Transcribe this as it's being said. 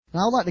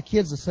Now, I'd like the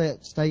kids to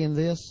stay in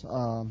this. It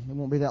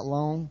won't be that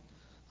long,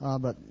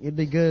 but it'd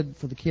be good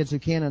for the kids who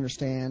can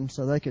understand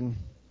so they can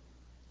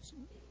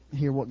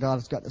hear what God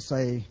has got to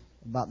say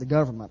about the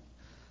government.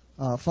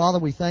 Father,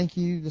 we thank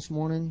you this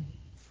morning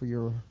for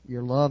your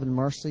love and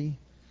mercy.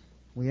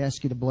 We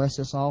ask you to bless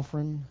this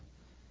offering.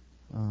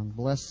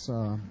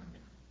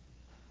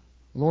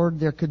 Lord,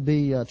 there could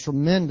be a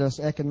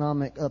tremendous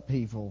economic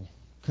upheaval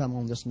come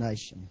on this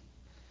nation.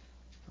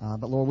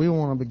 But Lord, we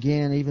want to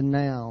begin even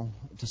now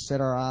to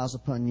set our eyes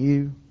upon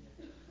you.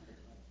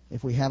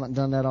 If we haven't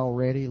done that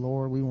already,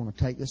 Lord, we want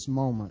to take this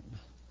moment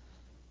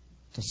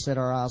to set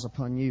our eyes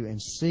upon you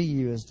and see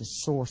you as the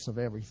source of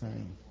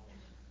everything.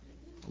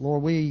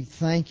 Lord, we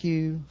thank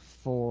you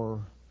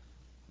for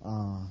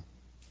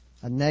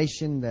a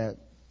nation that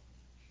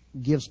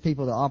gives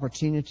people the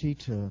opportunity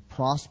to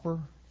prosper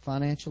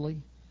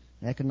financially,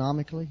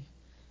 economically.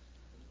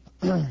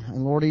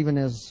 And Lord, even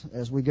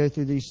as we go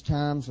through these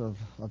times of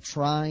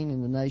trying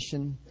in the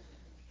nation,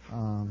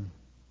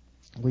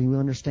 we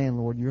understand,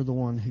 Lord, you're the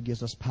one who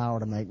gives us power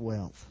to make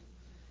wealth.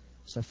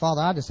 So,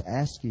 Father, I just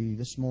ask you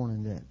this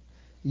morning that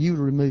you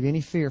would remove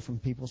any fear from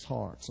people's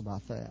hearts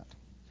about that.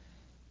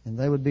 And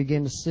they would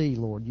begin to see,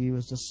 Lord, you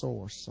as the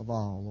source of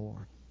all,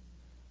 Lord.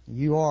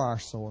 You are our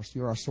source.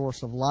 You're our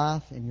source of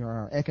life, and you're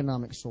our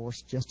economic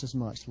source just as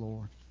much,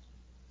 Lord.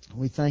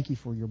 We thank you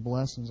for your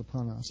blessings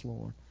upon us,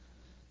 Lord.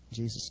 In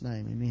Jesus'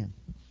 name, amen.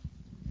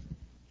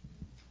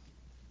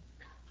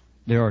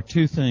 There are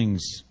two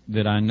things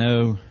that I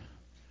know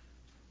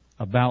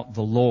about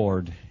the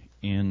Lord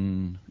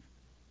in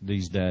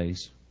these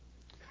days.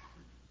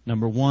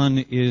 Number one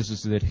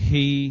is that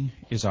He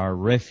is our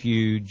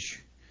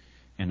refuge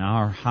and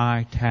our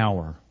high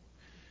tower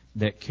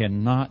that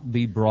cannot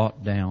be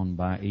brought down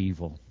by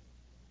evil.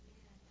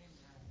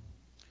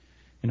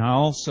 And I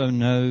also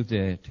know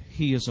that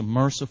He is a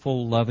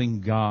merciful,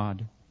 loving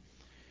God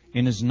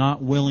and is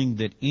not willing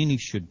that any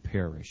should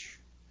perish,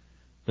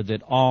 but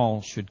that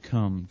all should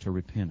come to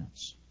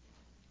repentance.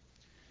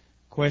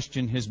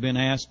 Question has been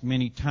asked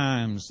many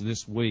times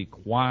this week,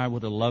 why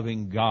would a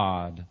loving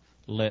God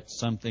let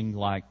something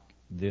like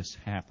this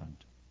happen?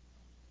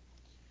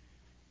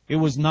 It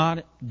was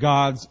not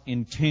God's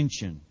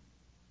intention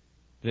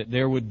that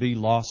there would be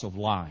loss of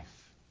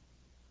life.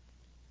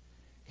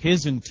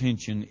 His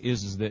intention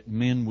is that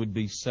men would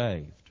be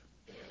saved.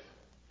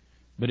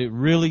 But it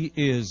really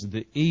is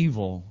the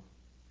evil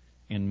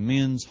in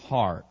men's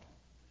heart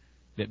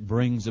that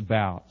brings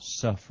about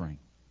suffering.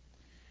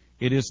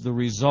 It is the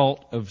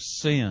result of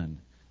sin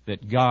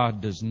that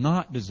God does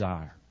not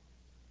desire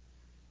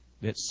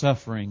that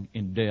suffering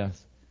and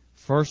death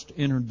first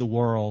entered the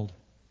world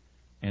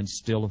and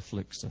still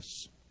afflicts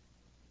us.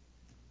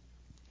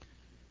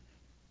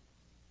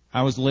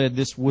 I was led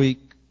this week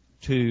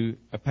to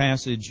a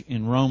passage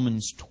in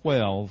Romans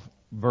 12,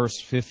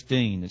 verse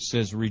 15. It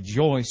says,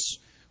 "Rejoice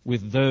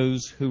with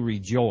those who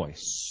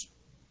rejoice."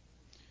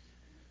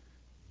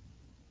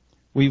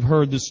 We've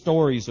heard the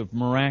stories of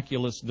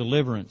miraculous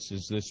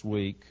deliverances this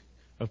week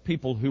of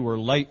people who were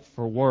late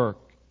for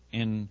work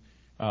and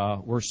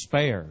were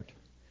spared.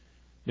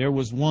 There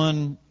was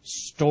one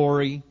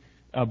story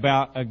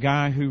about a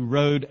guy who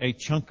rode a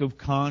chunk of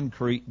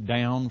concrete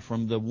down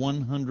from the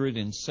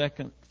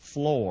 102nd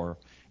floor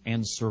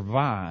and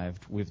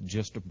survived with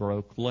just a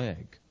broke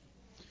leg.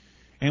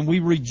 And we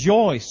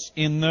rejoice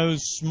in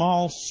those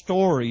small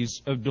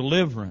stories of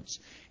deliverance.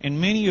 And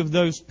many of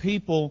those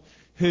people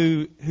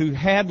who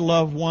had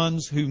loved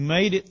ones who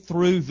made it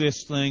through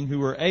this thing, who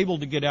were able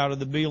to get out of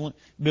the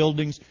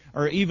buildings,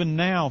 are even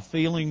now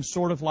feeling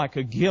sort of like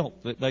a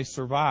guilt that they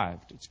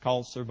survived. It's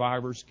called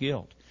survivor's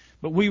guilt.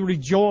 But we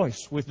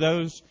rejoice with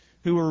those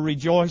who are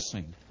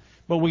rejoicing.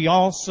 But we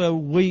also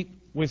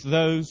weep with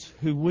those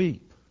who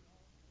weep.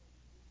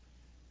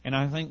 And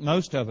I think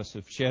most of us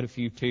have shed a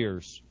few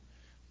tears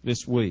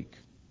this week.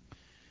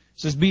 It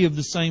says, "Be of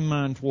the same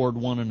mind toward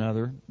one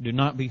another. Do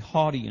not be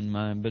haughty in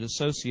mind, but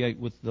associate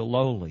with the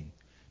lowly.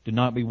 Do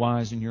not be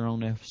wise in your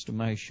own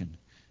estimation.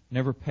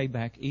 Never pay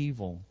back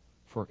evil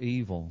for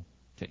evil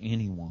to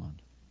anyone.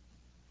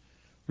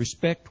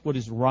 Respect what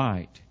is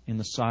right in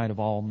the sight of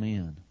all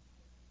men.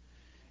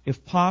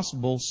 If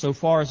possible, so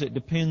far as it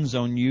depends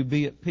on you,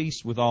 be at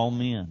peace with all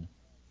men.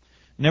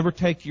 Never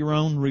take your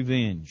own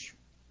revenge,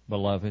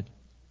 beloved,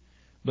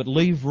 but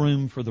leave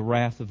room for the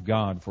wrath of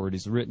God, for it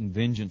is written,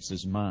 'Vengeance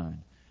is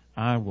mine.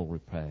 I will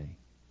repay,'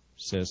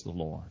 says the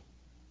Lord.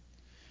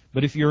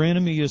 But if your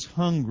enemy is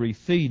hungry,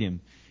 feed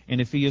him, and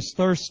if he is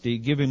thirsty,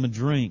 give him a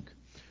drink.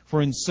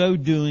 For in so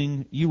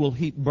doing, you will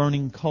heap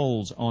burning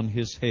coals on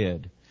his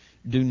head.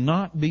 Do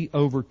not be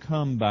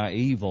overcome by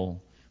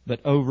evil,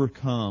 but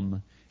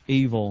overcome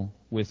evil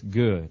with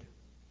good."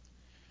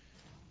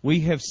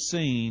 We have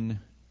seen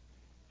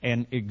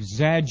an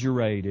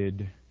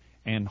exaggerated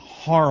and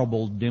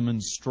horrible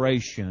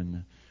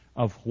demonstration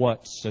of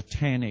what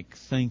satanic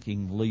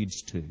thinking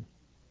leads to.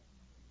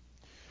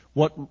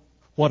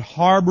 What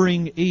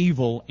harboring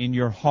evil in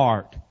your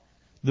heart,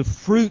 the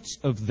fruits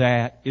of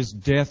that is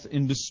death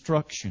and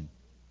destruction.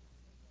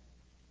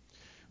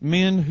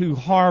 Men who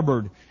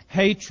harbored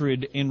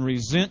hatred and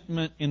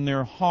resentment in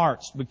their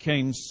hearts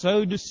became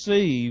so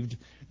deceived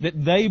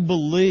that they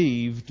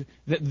believed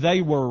that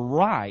they were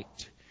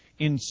right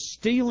in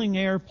stealing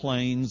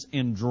airplanes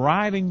and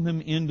driving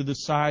them into the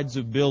sides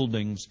of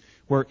buildings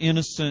where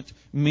innocent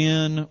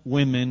men,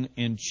 women,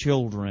 and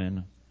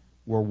children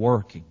were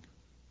working.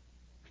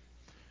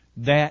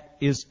 That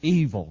is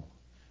evil.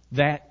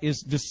 That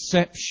is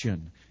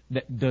deception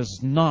that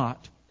does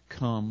not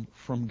come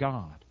from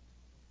God.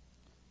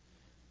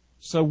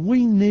 So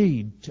we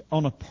need to,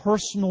 on a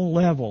personal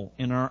level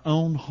in our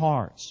own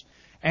hearts,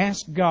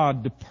 ask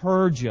God to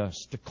purge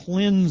us, to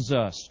cleanse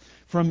us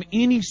from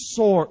any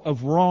sort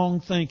of wrong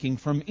thinking,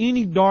 from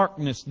any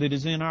darkness that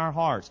is in our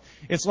hearts.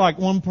 It's like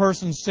one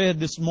person said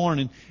this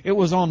morning, it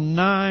was on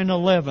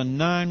 9/11,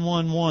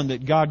 911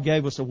 that God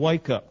gave us a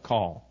wake-up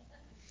call.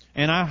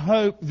 And I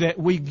hope that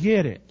we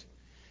get it.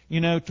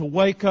 To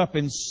wake up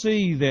and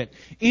see that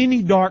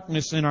any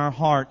darkness in our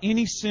heart,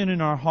 any sin in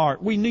our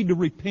heart, we need to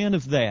repent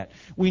of that.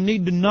 We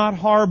need to not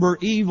harbor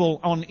evil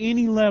on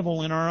any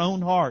level in our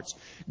own hearts.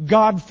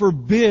 God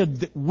forbid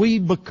that we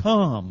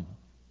become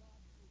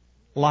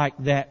like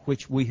that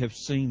which we have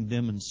seen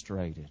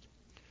demonstrated.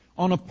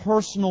 On a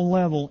personal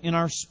level, in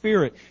our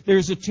spirit,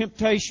 there's a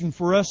temptation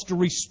for us to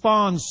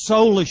respond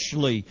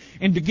soulishly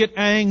and to get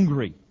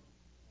angry.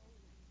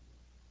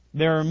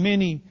 There are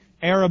many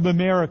Arab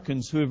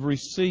Americans who have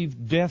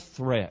received death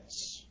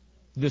threats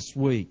this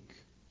week.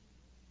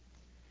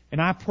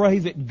 And I pray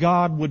that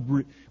God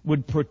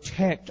would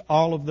protect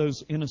all of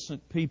those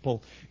innocent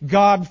people.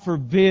 God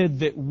forbid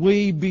that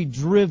we be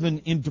driven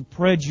into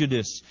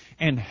prejudice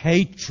and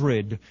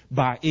hatred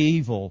by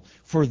evil,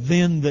 for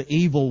then the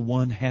evil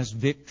one has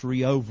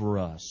victory over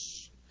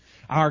us.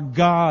 Our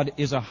God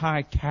is a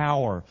high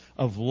tower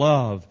of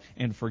love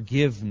and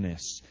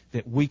forgiveness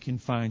that we can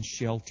find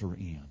shelter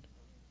in.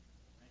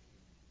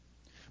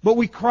 But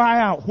we cry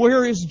out,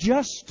 where is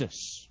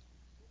justice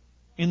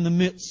in the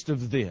midst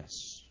of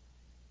this?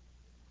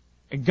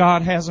 And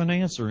God has an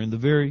answer in the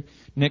very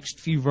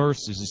next few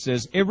verses. It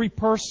says, every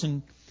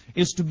person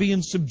is to be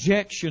in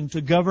subjection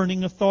to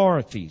governing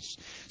authorities.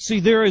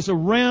 See, there is a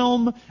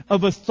realm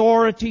of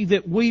authority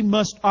that we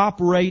must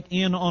operate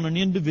in on an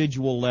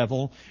individual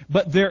level,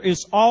 but there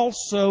is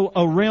also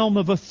a realm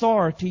of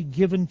authority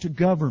given to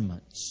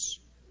governments.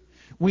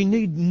 We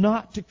need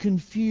not to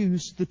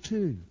confuse the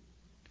two.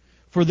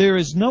 For there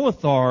is no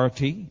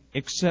authority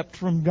except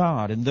from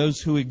God, and those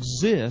who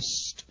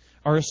exist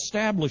are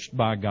established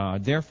by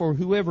God. Therefore,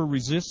 whoever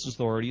resists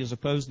authority is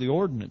opposed to the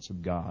ordinance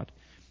of God,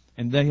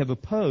 and they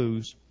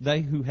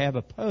who have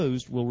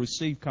opposed will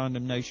receive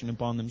condemnation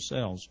upon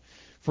themselves.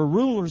 For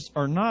rulers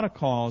are not a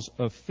cause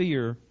of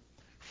fear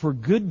for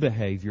good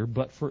behavior,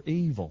 but for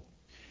evil.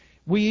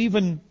 We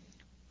even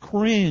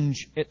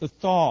cringe at the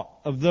thought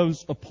of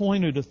those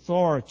appointed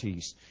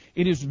authorities.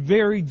 It is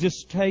very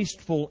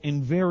distasteful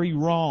and very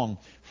wrong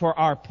for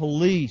our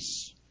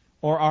police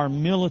or our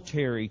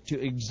military to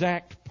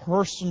exact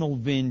personal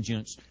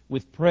vengeance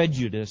with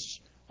prejudice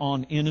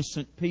on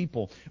innocent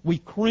people. We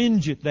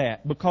cringe at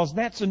that because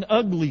that's an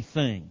ugly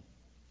thing.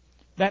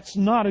 That's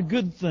not a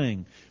good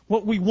thing.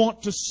 What we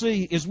want to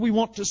see is we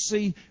want to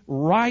see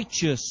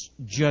righteous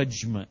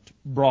judgment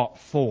brought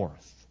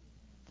forth.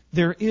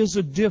 There is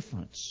a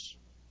difference.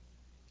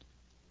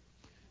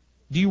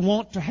 Do you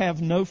want to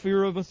have no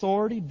fear of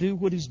authority? Do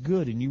what is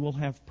good, and you will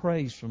have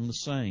praise from the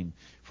same.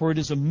 For it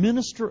is a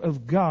minister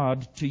of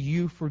God to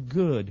you for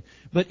good.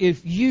 But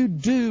if you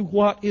do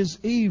what is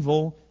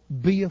evil,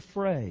 be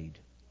afraid.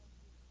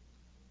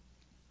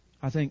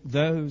 I think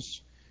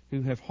those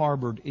who have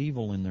harbored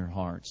evil in their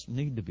hearts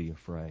need to be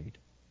afraid.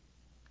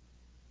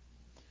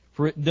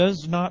 For it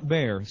does not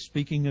bear,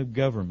 speaking of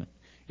government,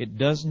 it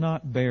does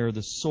not bear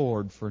the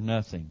sword for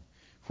nothing.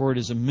 For it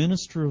is a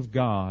minister of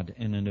God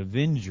and an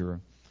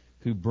avenger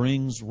who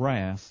brings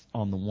wrath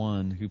on the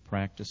one who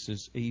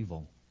practices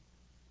evil.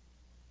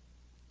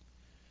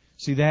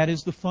 See, that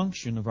is the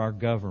function of our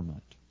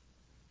government.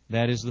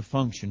 That is the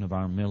function of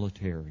our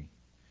military.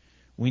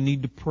 We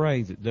need to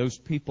pray that those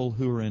people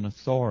who are in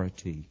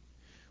authority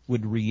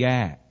would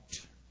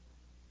react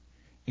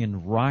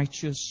in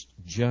righteous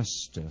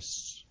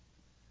justice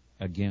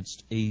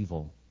against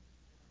evil,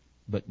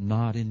 but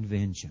not in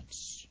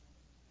vengeance.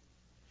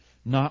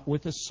 Not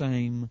with the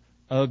same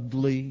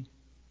ugly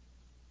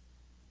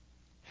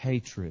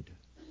hatred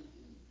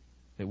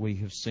that we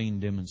have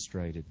seen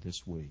demonstrated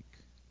this week,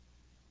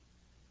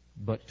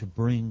 but to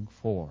bring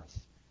forth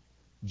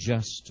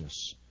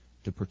justice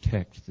to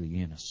protect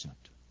the innocent.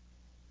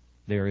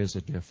 There is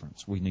a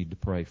difference. We need to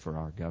pray for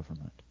our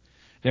government.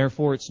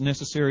 Therefore, it's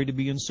necessary to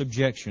be in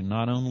subjection,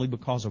 not only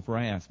because of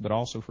wrath, but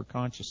also for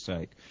conscience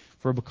sake.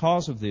 For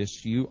because of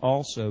this, you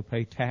also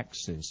pay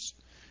taxes.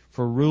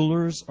 For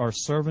rulers are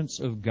servants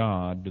of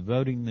God,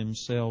 devoting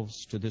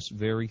themselves to this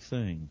very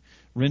thing.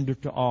 Render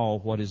to all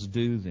what is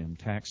due them,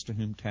 tax to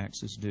whom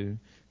tax is due,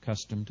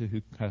 custom to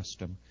whom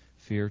custom,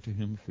 fear to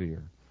whom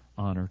fear,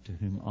 honor to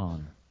whom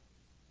honor.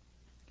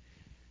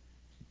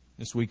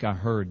 This week I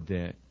heard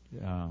that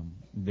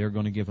they're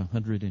going to give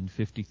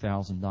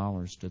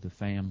 $150,000 to the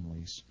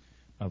families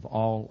of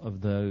all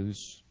of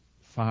those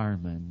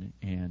firemen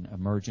and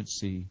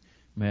emergency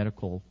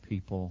medical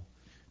people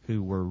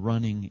who were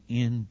running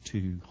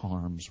into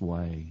harm's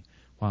way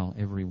while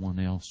everyone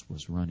else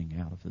was running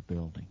out of the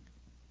building.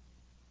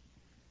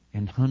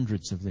 And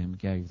hundreds of them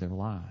gave their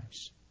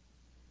lives.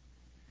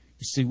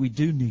 You see, we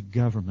do need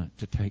government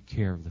to take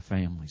care of the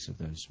families of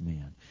those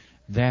men.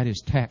 That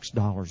is tax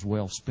dollars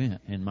well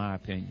spent, in my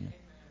opinion.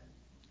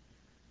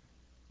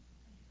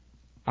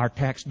 Our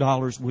tax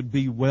dollars would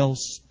be well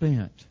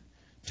spent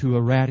to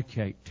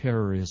eradicate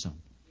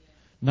terrorism,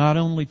 not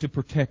only to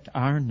protect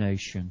our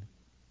nation,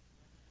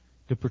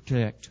 to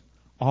protect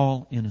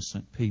all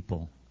innocent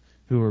people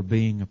who are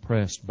being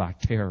oppressed by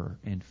terror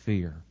and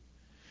fear.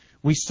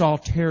 We saw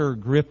terror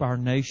grip our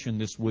nation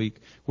this week,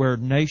 where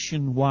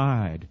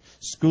nationwide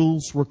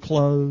schools were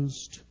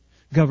closed,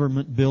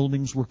 government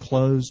buildings were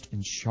closed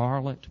in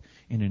Charlotte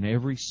and in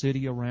every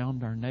city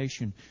around our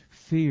nation.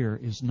 Fear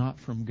is not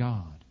from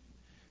God.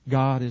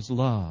 God is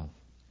love,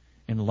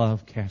 and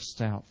love casts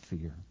out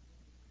fear.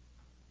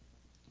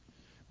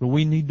 But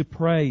we need to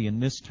pray in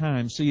this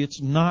time. See, it's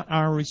not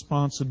our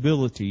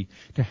responsibility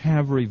to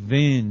have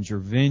revenge or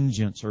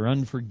vengeance or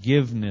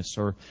unforgiveness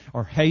or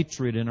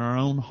hatred in our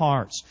own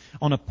hearts.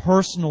 On a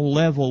personal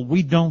level,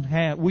 we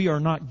are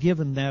not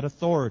given that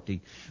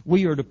authority.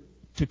 We are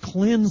to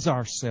cleanse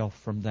ourselves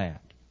from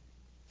that.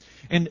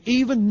 And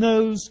even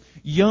those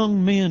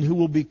young men who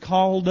will be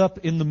called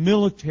up in the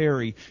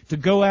military to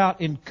go out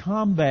and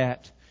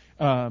combat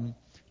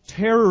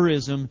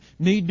terrorism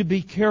need to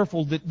be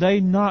careful that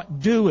they not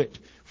do it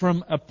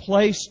from a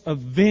place of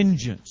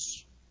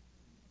vengeance,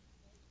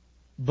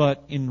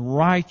 but in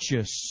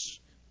righteous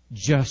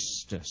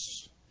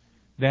justice.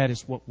 That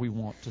is what we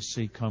want to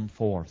see come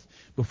forth.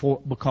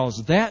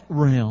 Because that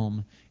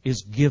realm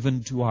is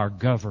given to our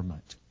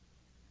government.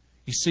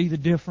 You see the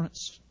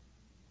difference?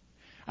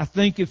 I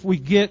think if we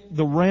get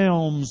the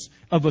realms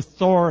of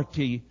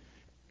authority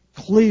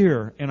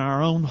clear in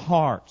our own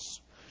hearts,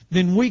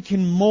 then we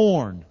can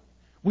mourn.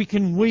 We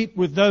can weep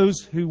with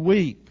those who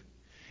weep.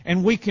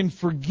 And we can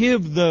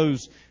forgive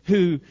those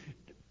who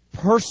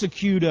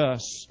persecute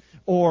us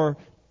or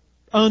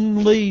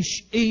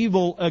unleash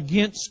evil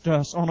against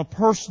us on a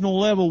personal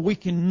level. We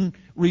can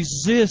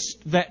resist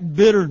that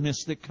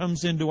bitterness that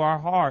comes into our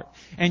heart.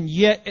 And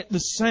yet at the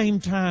same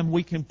time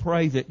we can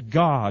pray that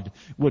God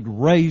would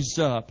raise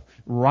up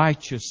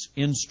righteous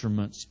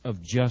instruments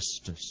of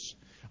justice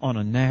on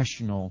a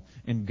national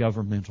and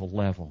governmental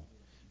level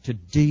to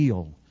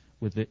deal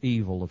with the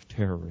evil of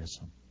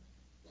terrorism.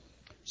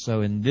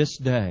 So in this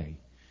day,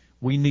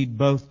 we need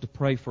both to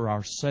pray for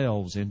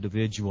ourselves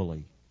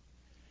individually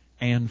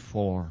and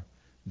for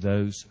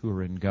those who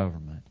are in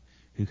government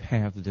who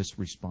have this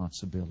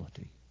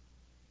responsibility.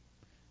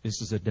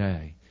 This is a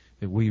day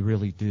that we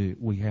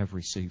have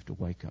received a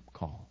wake-up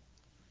call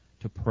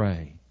to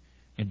pray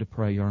and to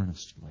pray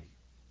earnestly.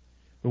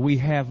 But we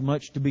have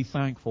much to be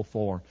thankful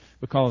for,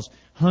 because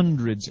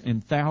hundreds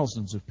and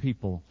thousands of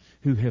people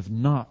who have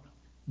not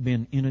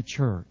been in a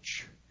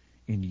church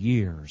in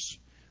years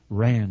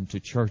ran to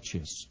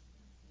churches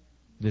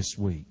this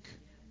week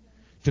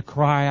to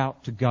cry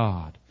out to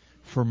God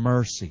for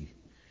mercy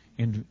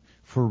and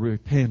for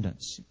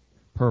repentance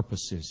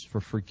purposes, for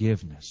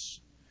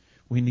forgiveness.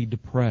 We need to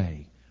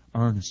pray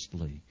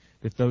earnestly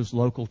that those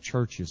local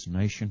churches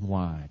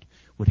nationwide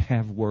would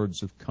have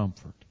words of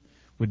comfort,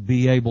 would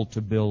be able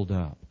to build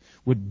up,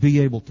 would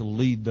be able to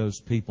lead those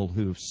people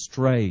who have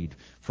strayed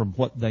from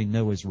what they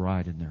know is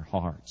right in their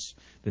hearts,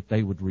 that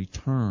they would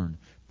return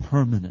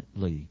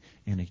permanently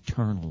and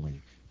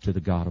eternally to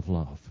the God of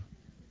love.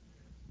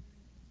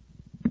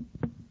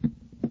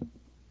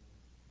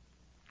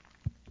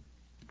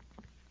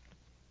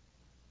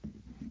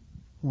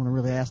 I want to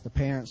really ask the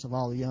parents of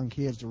all the young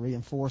kids to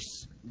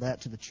reinforce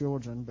that to the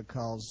children,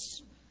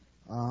 because,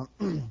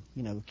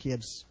 the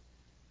kids,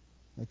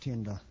 they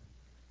tend to,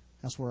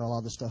 that's where a lot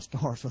of this stuff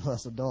starts with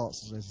us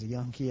adults. As a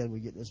young kid, we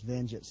get this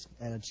vengeance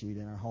attitude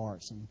in our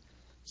hearts. And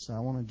so I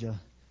wanted you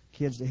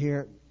kids to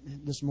hear it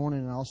this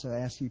morning, and also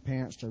ask you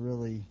parents to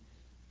really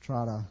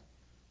try to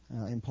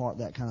impart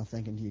that kind of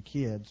thinking to your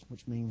kids,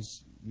 which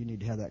means you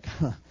need to have that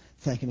kind of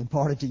thinking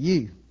imparted to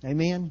you.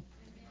 Amen?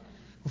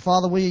 Well,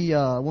 Father, we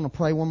want to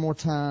pray one more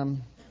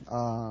time.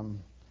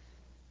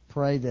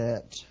 Pray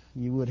that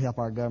you would help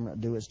our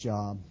government do its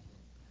job.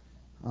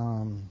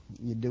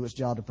 You do its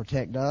job to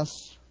protect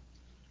us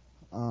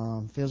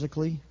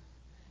physically,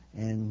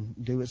 and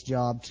do its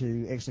job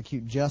to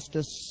execute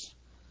justice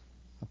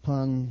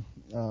upon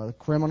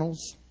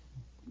criminals,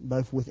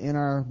 both within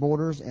our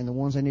borders and the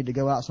ones they need to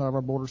go outside of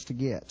our borders to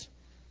get.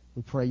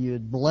 We pray you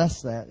would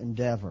bless that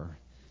endeavor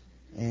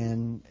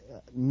and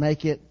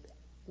make it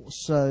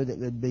so that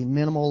there'd be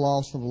minimal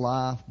loss of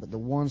life, but the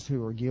ones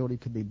who are guilty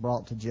could be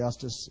brought to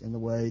justice in the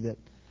way that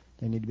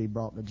they need to be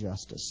brought to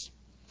justice.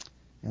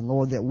 And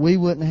Lord, that we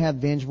wouldn't have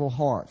vengeful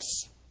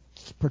hearts.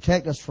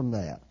 Protect us from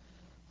that,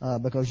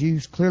 because you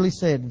clearly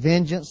said,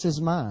 vengeance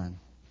is mine.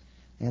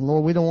 And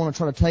Lord, we don't want to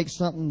try to take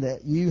something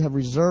that you have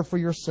reserved for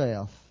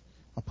yourself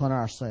upon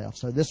ourselves.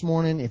 So this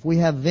morning, if we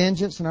have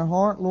vengeance in our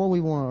heart, Lord,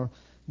 we want to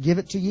give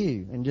it to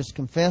you and just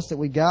confess that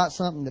we got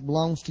something that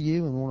belongs to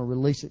you and we want to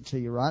release it to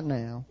you right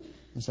now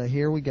and say,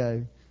 here we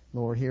go,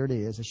 Lord, here it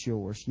is, it's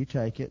yours. You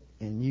take it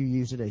and you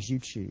use it as you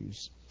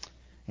choose.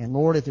 And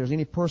Lord, if there's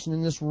any person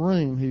in this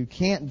room who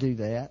can't do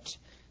that,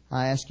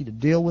 I ask you to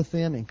deal with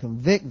them and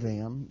convict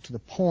them to the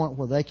point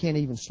where they can't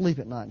even sleep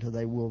at night until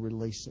they will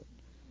release it.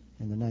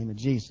 In the name of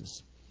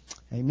Jesus.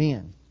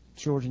 Amen.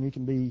 Children, you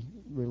can be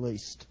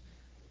released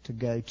to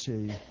go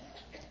to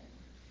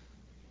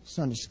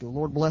Sunday school.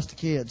 Lord, bless the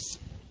kids.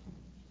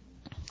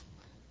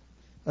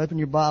 Open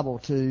your Bible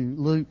to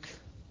Luke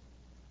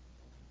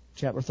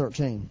chapter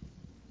 13.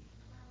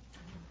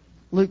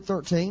 Luke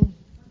 13.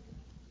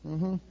 I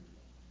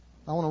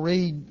want to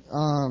read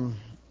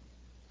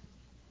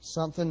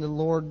something the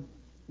Lord,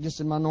 just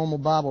in my normal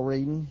Bible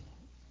reading.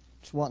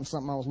 It wasn't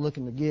something I was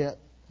looking to get.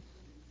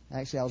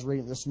 Actually, I was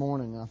reading it this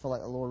morning, and I feel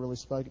like the Lord really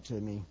spoke it to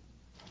me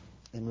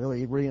and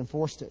really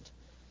reinforced it.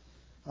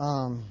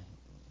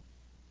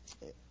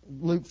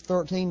 Luke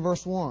 13,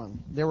 verse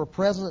 1. There were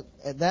present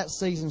at that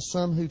season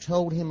some who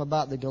told him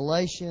about the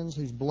Galatians,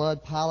 whose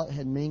blood Pilate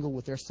had mingled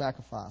with their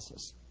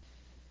sacrifices.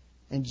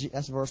 And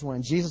that's verse 1.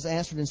 And Jesus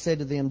answered and said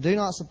to them, do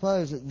not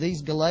suppose that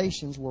these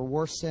Galatians were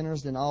worse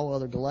sinners than all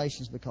other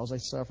Galatians because they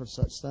suffered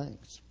such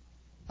things.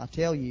 I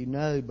tell you,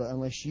 no, but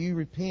unless you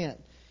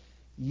repent,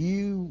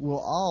 you will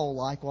all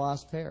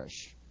likewise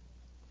perish.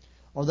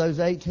 Or those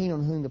 18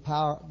 on whom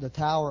the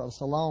tower of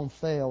Siloam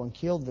fell and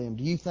killed them,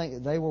 do you think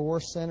that they were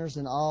worse sinners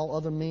than all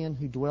other men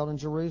who dwelt in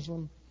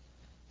Jerusalem?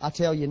 I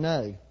tell you,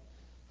 no.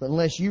 But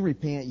unless you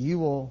repent, you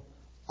will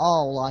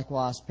all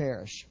likewise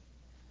perish.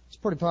 It's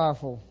pretty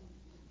powerful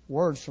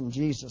words from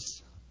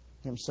Jesus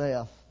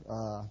himself.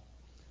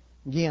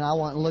 Again,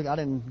 I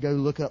didn't go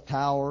look up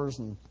towers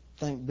and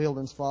think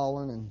buildings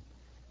falling, and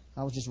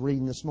I was just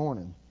reading this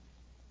morning.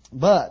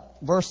 But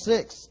verse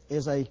 6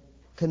 is a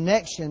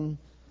connection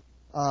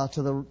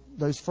to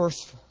those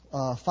first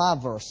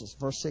 5 verses,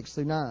 verse 6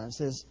 through 9. It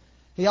says,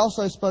 he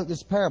also spoke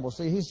this parable.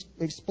 See, he's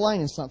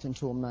explaining something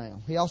to them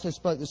now. He also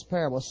spoke this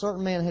parable. A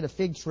certain man had a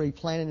fig tree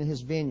planted in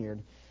his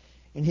vineyard,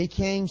 and he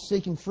came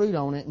seeking fruit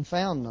on it and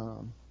found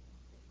none.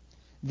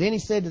 Then he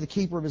said to the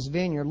keeper of his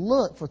vineyard,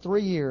 look, for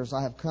 3 years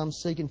I have come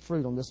seeking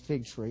fruit on this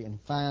fig tree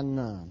and find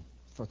none.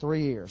 For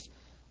 3 years.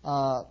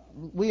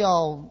 We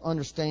all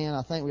understand,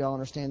 I think we all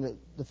understand, that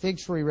the fig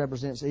tree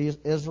represents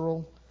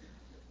Israel.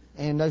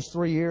 And those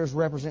 3 years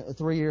represent the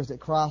 3 years that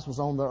Christ was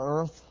on the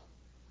earth,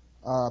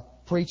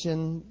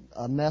 preaching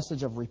a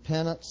message of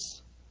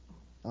repentance,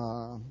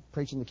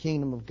 preaching the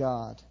kingdom of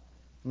God.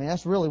 I mean,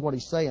 that's really what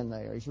he's saying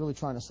there. He's really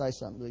trying to say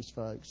something to these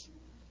folks.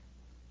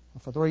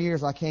 For 3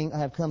 years I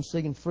have come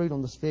seeking fruit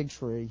on this fig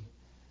tree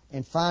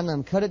and find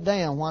none. Cut it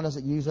down. Why does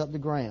it use up the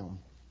ground?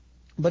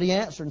 But he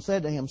answered and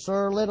said to him,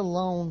 sir, let it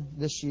alone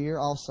this year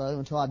also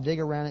until I dig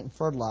around it and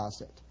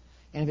fertilize it.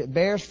 And if it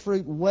bears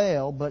fruit,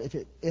 well, but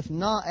if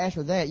not,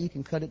 after that, you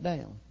can cut it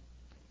down.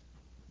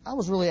 I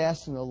was really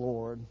asking the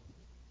Lord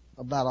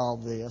about all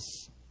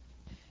this.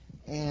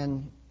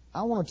 And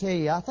I want to tell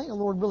you, I think the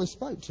Lord really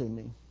spoke to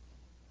me.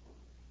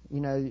 You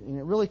know, and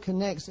it really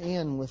connects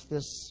in with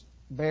this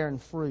bearing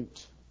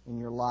fruit in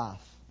your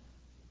life.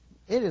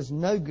 It is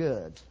no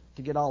good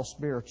to get all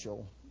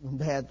spiritual when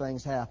bad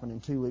things happen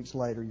and 2 weeks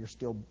later you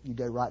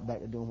go right back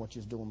to doing what you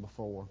was doing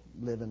before,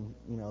 living,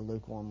 a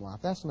lukewarm life.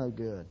 That's no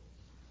good.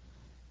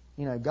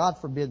 God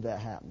forbid that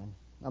happening.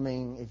 I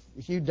mean,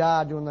 if you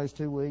died during those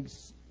 2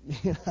 weeks,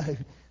 at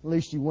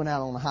least you went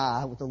out on a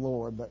high with the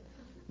Lord, but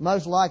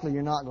most likely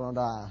you're not going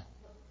to die.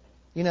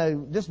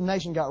 This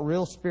nation got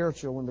real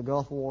spiritual when the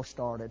Gulf War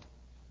started.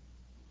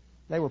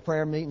 They were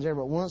prayer meetings there,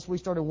 but once we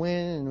started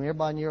winning and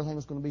everybody knew everything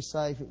was going to be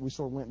safe, we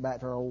sort of went back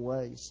to our old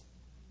ways.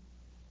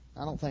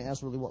 I don't think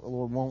that's really what the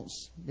Lord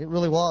wants. It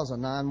really was a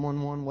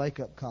 911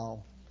 wake-up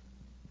call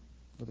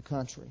for the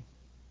country.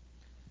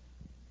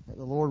 That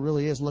the Lord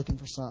really is looking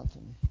for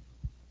something.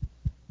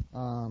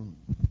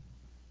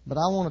 But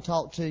I want to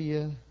talk to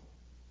you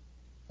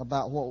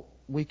about what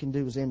we can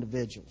do as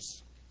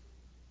individuals,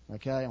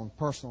 okay, on a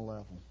personal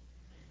level.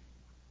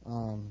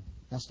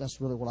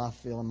 That's really what I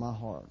feel in my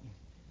heart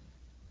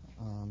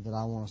that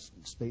I want to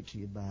speak to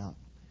you about.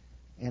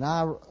 And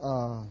I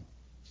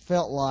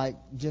felt like,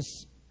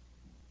 just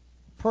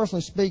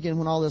personally speaking,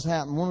 when all this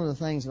happened, one of the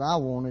things that I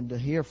wanted to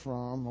hear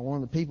from, or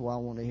one of the people I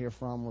wanted to hear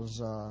from,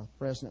 was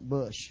President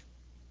Bush.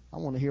 I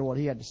wanted to hear what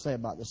he had to say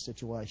about this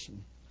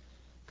situation.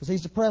 Because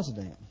he's the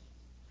president.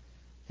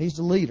 He's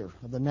the leader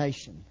of the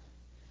nation.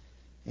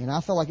 And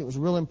I felt like it was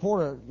real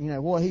important.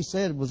 What he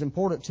said was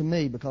important to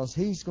me because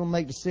he's going to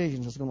make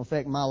decisions that's going to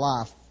affect my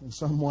life in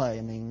some way.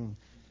 I mean,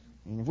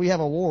 if we have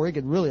a war, it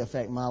could really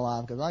affect my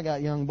life because I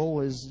got young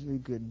boys who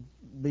could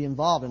be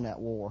involved in that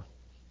war.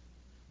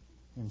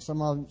 And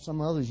some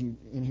others you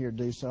in here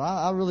do. So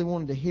I really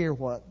wanted to hear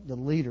what the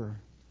leader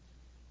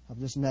of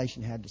this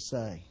nation had to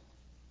say.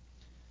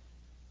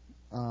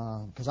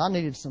 Because I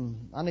needed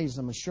some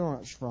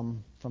assurance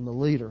from the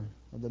leader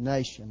of the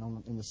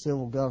nation in the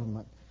civil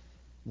government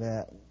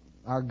that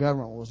our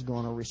government was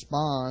going to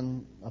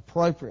respond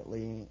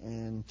appropriately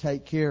and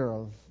take care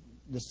of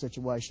this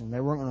situation. They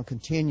weren't going to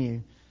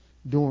continue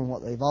doing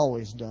what they've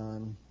always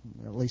done,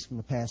 at least from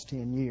the past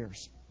 10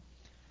 years.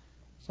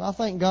 So I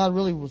think God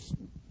really was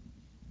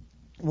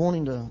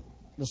wanting to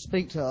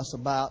speak to us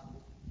about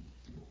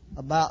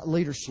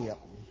leadership.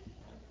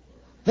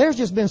 There's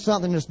just been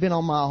something that's been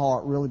on my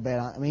heart really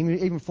bad. I mean,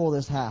 even before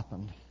this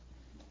happened.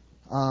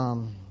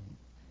 And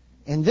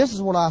this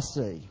is what I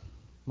see.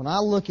 When I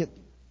look at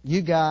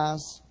you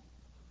guys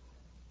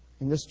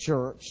in this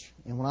church,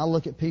 and when I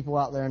look at people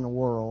out there in the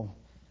world,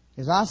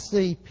 is I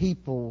see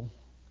people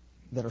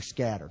that are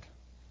scattered.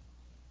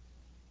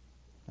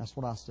 That's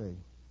what I see.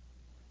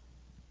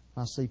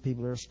 I see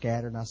people that are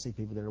scattered, and I see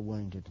people that are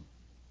wounded.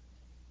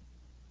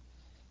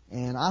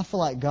 And I feel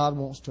like God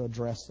wants to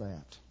address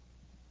that.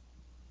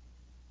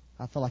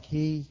 I feel like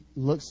He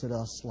looks at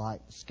us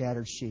like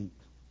scattered sheep.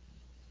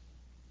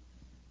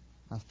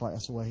 I feel like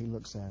that's the way He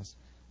looks at us.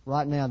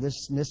 Right now,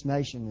 this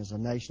nation is a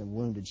nation of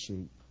wounded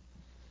sheep.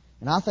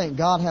 And I think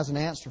God has an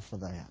answer for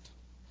that.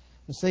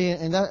 You see,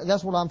 and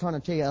that's what I'm trying to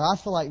tell you. I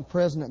feel like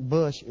President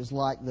Bush is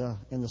like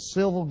in the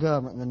civil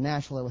government, in the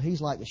national level,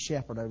 he's like the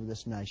shepherd over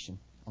this nation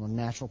on a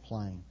natural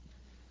plane.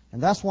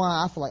 And that's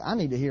why I feel like I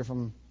need to hear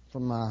from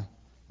my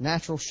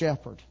natural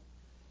shepherd.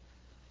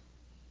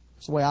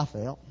 That's the way I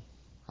felt.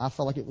 I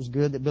felt like it was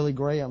good that Billy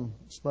Graham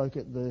spoke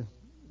at the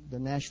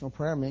national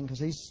prayer meeting,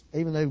 because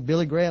even though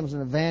Billy Graham's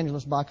an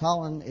evangelist by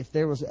calling, if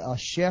there was a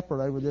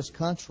shepherd over this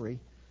country,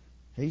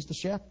 he's the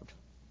shepherd.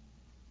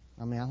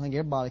 I mean, I think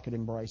everybody could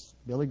embrace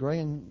Billy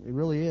Graham. It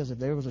really is. If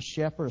there was a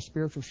shepherd, a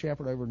spiritual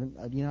shepherd over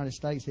the United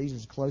States, he's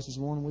the closest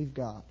one we've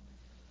got.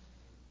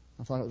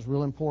 I thought it was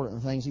real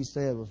important. The things he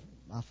said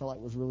I felt like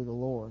was really the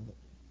Lord.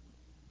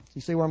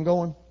 You see where I'm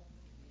going?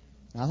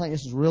 And I think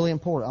this is really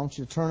important. I want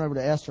you to turn over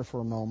to Esther for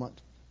a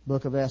moment,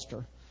 book of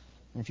Esther.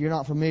 And if you're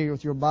not familiar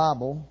with your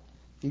Bible,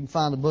 you can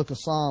find the book of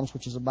Psalms,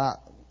 which is about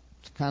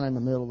kind of in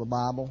the middle of the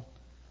Bible.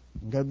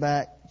 And go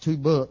back 2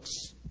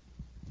 books.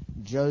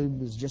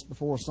 Job is just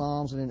before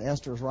Psalms, and then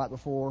Esther is right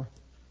before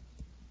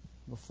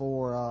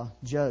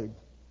Job.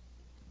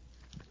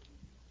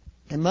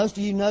 And most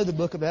of you know the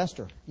book of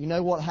Esther. You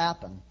know what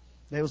happened.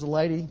 There was a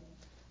lady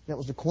that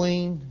was the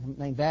queen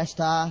named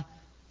Vashti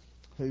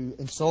who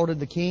insulted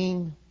the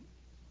king.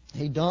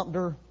 He dumped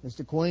her as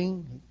the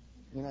queen.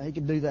 You know, he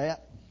could do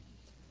that.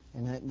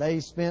 And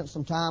they spent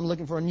some time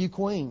looking for a new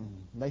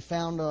queen. They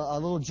found a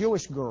little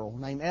Jewish girl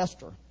named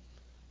Esther.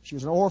 She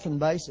was an orphan,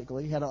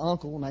 basically. Had an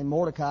uncle named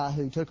Mordecai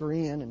who took her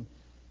in. And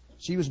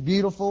she was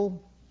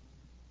beautiful.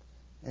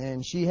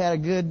 And she had a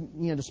good,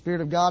 the Spirit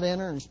of God in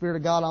her and the Spirit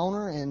of God on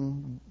her.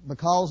 And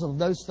because of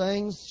those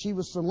things, she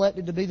was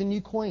selected to be the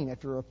new queen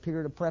after a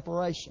period of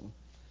preparation.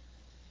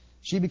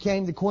 She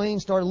became the queen,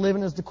 started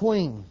living as the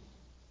queen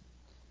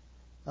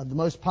of the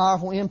most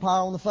powerful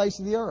empire on the face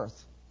of the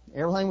earth.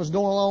 Everything was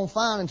going along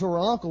fine until her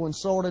uncle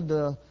insulted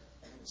the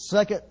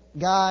second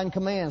guy in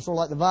command, sort of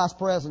like the vice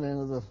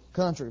president of the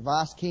country,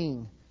 vice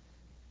king.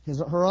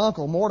 Her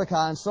uncle,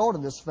 Mordecai,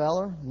 insulted this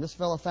fella, and this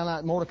fella found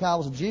out Mordecai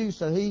was a Jew,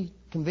 so he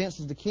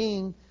convinces the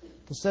king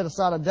to set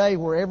aside a day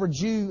where every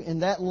Jew in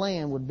that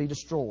land would be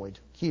destroyed,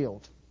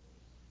 killed.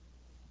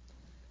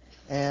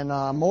 And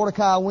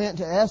Mordecai went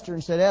to Esther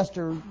and said,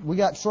 Esther, we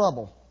got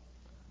trouble.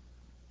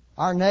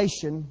 Our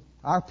nation,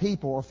 our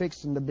people are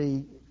fixing to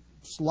be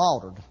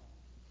slaughtered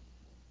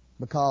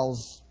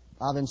because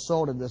I've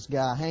insulted this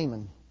guy,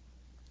 Haman.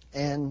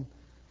 And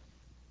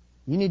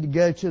you need to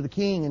go to the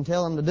king and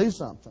tell him to do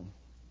something.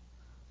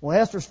 Well,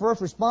 Esther's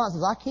first response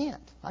is, I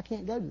can't. I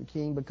can't go to the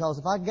king, because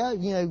if I go,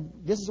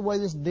 this is the way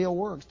this deal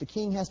works. The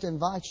king has to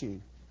invite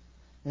you.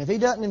 And if he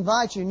doesn't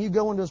invite you and you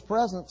go into his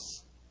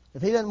presence,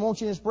 if he doesn't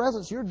want you in his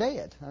presence, you're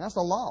dead. And that's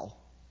a law.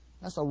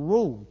 That's a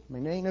rule. I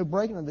mean, there ain't no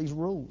breaking of these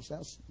rules.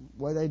 That's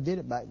the way they did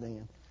it back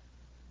then.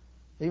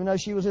 Even though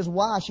she was his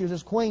wife, she was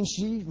his queen,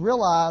 she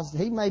realized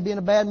he may be in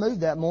a bad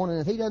mood that morning.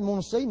 If he doesn't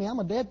want to see me, I'm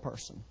a dead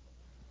person.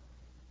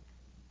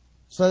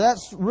 So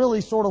that's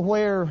really sort of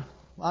where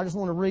I just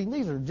want to read.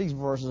 These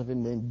verses have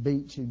been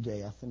beat to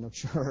death in the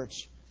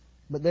church.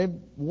 But they're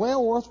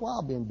well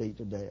worthwhile being beat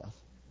to death.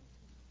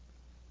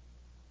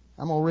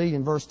 I'm going to read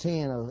in verse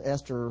 10 of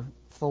Esther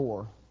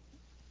 4.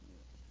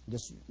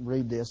 Just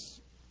read this.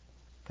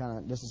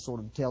 This is sort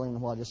of telling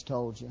what I just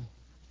told you.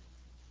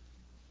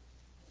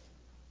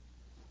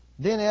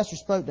 Then Esther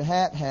spoke to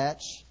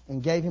Hatach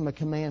and gave him a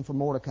command for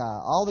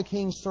Mordecai. All the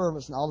king's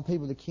servants and all the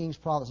people of the king's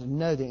provinces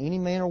know that any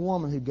man or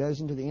woman who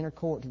goes into the inner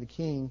court to the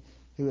king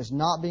who has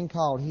not been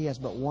called, he has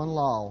but one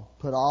law,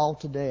 put all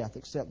to death,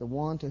 except the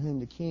one to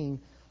whom the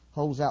king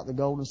holds out the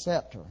golden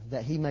scepter,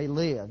 that he may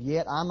live.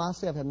 Yet I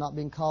myself have not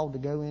been called to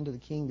go into the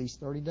king these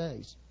 30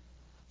 days.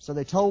 So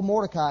they told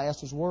Mordecai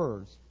Esther's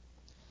words.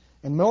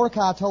 And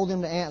Mordecai told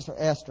them to answer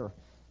Esther,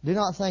 do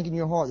not think in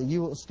your heart that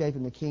you will escape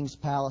in the king's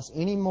palace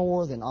any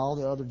more than all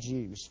the other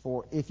Jews.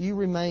 For if you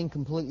remain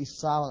completely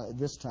silent at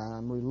this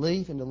time,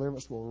 relief and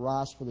deliverance will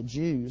arise for the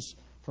Jews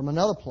from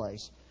another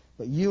place,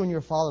 but you and your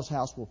father's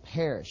house will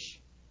perish.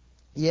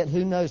 Yet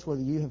who knows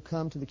whether you have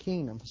come to the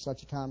kingdom for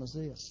such a time as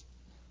this?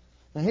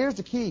 Now here's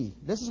the key.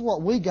 This is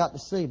what we got to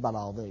see about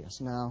all this.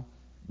 Now,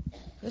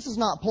 this is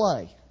not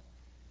play.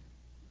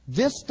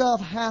 This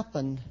stuff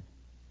happened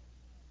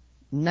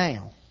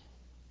now.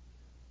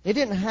 It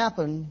didn't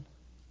happen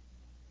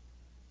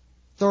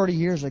 30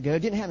 years ago. It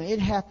didn't happen. It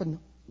happened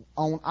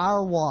on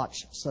our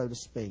watch, so to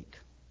speak.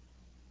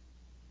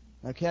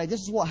 Okay?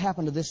 This is what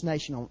happened to this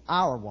nation on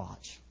our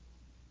watch.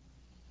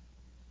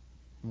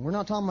 And we're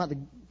not talking about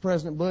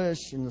President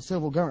Bush and the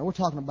civil government. We're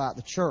talking about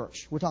the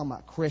church. We're talking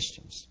about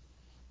Christians.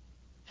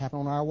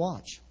 Happened on our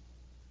watch.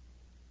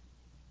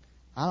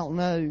 I don't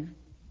know.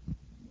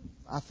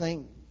 I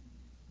think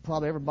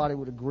probably everybody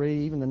would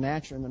agree, even in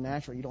the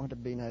natural, you don't have to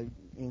be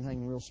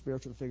anything real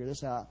spiritual to figure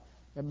this out.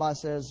 Everybody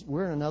says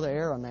we're in another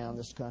era now in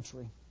this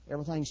country.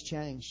 Everything's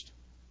changed.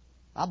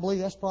 I believe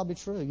that's probably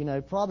true.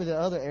 Probably the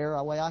other era,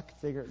 the way I could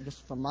figure it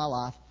just from my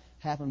life,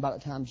 happened about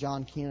the time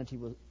John Kennedy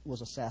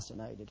was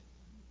assassinated.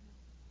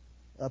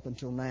 Up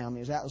until now. I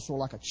mean, that was sort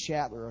of like a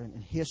chapter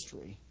in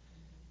history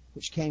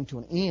which came to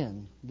an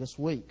end this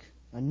week.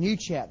 A new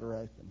chapter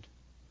opened.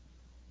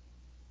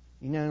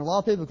 And a lot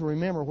of people can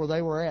remember where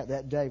they were at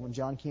that day when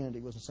John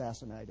Kennedy was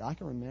assassinated. I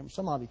can remember.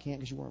 Some of you can't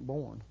because you weren't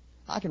born.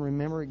 I can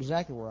remember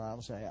exactly where I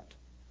was at.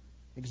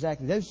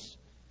 Exactly.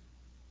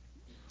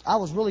 I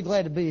was really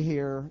glad to be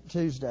here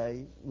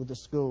Tuesday with the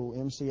school,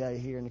 MCA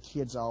here, and the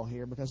kids all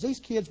here, because these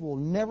kids will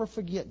never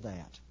forget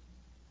that.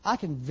 I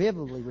can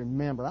vividly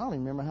remember. I don't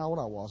even remember how old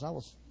I was. I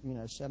was,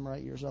 7 or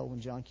 8 years old when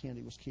John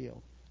Kennedy was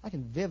killed. I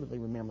can vividly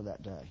remember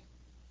that day.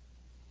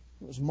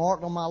 It was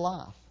marked on my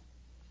life.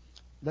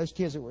 Those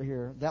kids that were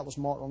here, that was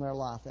marked on their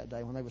life that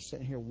day when they were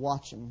sitting here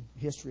watching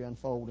history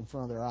unfold in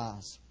front of their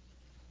eyes.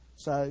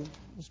 So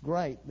it's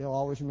great. They'll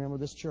always remember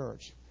this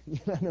church.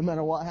 No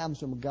matter what happens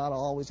to them, God will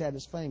always have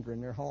His finger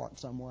in their heart in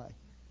some way.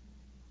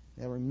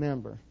 They'll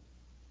remember.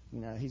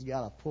 He's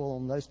got a pull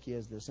on those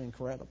kids that's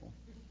incredible.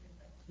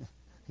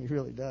 He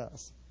really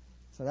does.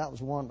 So that was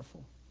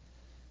wonderful.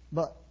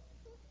 But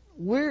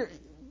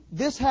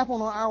this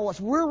happened on our watch.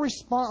 We're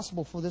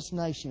responsible for this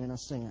nation in a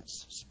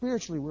sense.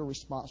 Spiritually, we're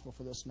responsible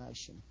for this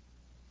nation.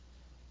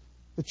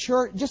 The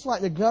church, just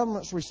like the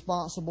government's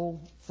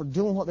responsible for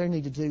doing what they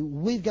need to do,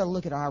 we've got to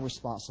look at our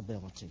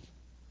responsibility.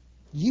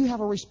 You have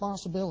a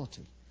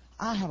responsibility.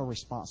 I have a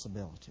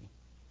responsibility.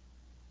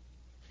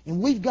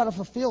 And we've got to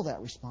fulfill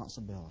that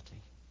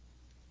responsibility.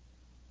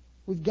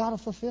 We've got to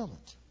fulfill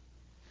it.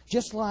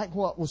 Just like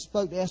what was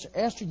spoke to Esther.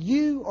 Esther,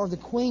 you are the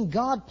queen.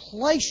 God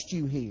placed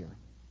you here.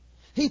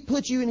 He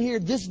put you in here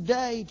this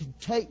day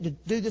to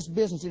do this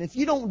business. And if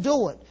you don't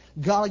do it,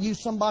 God will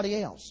use somebody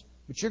else.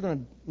 But you're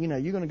going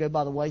to go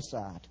by the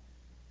wayside.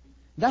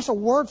 That's a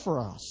word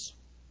for us.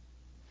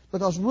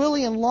 Because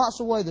really, in lots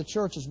of ways, the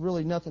church is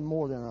really nothing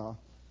more than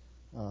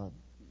a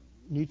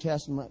New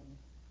Testament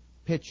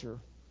picture.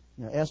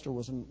 Esther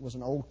was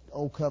an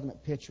old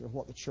covenant picture of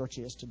what the church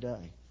is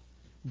today.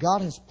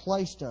 God has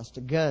placed us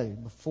to go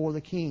before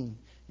the King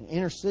and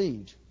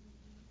intercede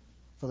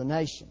for the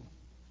nation,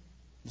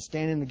 and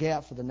stand in the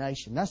gap for the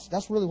nation.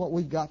 That's really what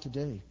we've got to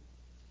do.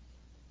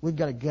 We've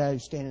got to go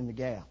stand in the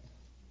gap.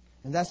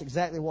 And that's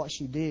exactly what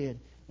she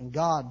did. And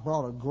God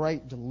brought a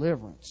great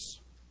deliverance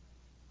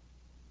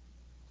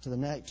to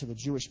the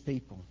Jewish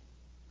people,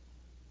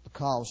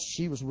 because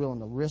she was willing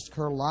to risk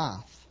her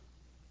life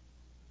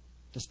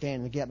to stand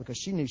in the gap, because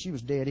she knew she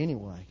was dead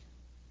anyway.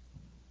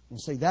 And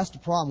see, that's the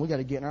problem we got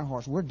to get in our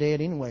hearts. We're dead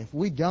anyway. If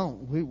we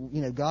don't,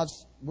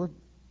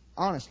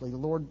 honestly, the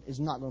Lord is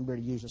not going to be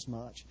able to use us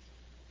much.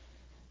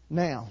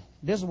 Now,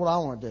 this is what I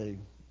want to do.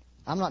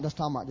 I'm not just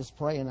talking about just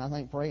praying. I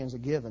think praying is a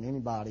given.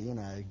 Anybody,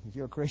 if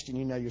you're a Christian,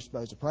 you're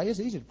supposed to pray. It's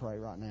easy to pray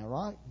right now,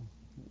 right?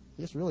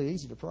 It's really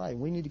easy to pray.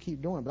 We need to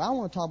keep doing it. But I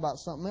want to talk about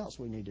something else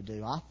we need to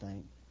do, I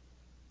think.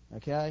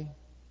 Okay?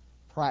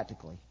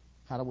 Practically.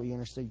 How do we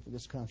intercede for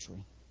this country?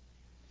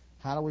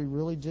 How do we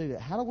really do that?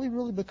 How do we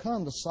really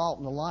become the salt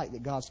and the light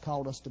that God's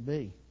called us to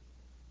be?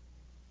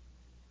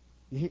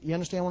 You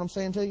understand what I'm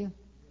saying to you?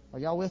 Are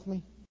y'all with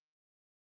me?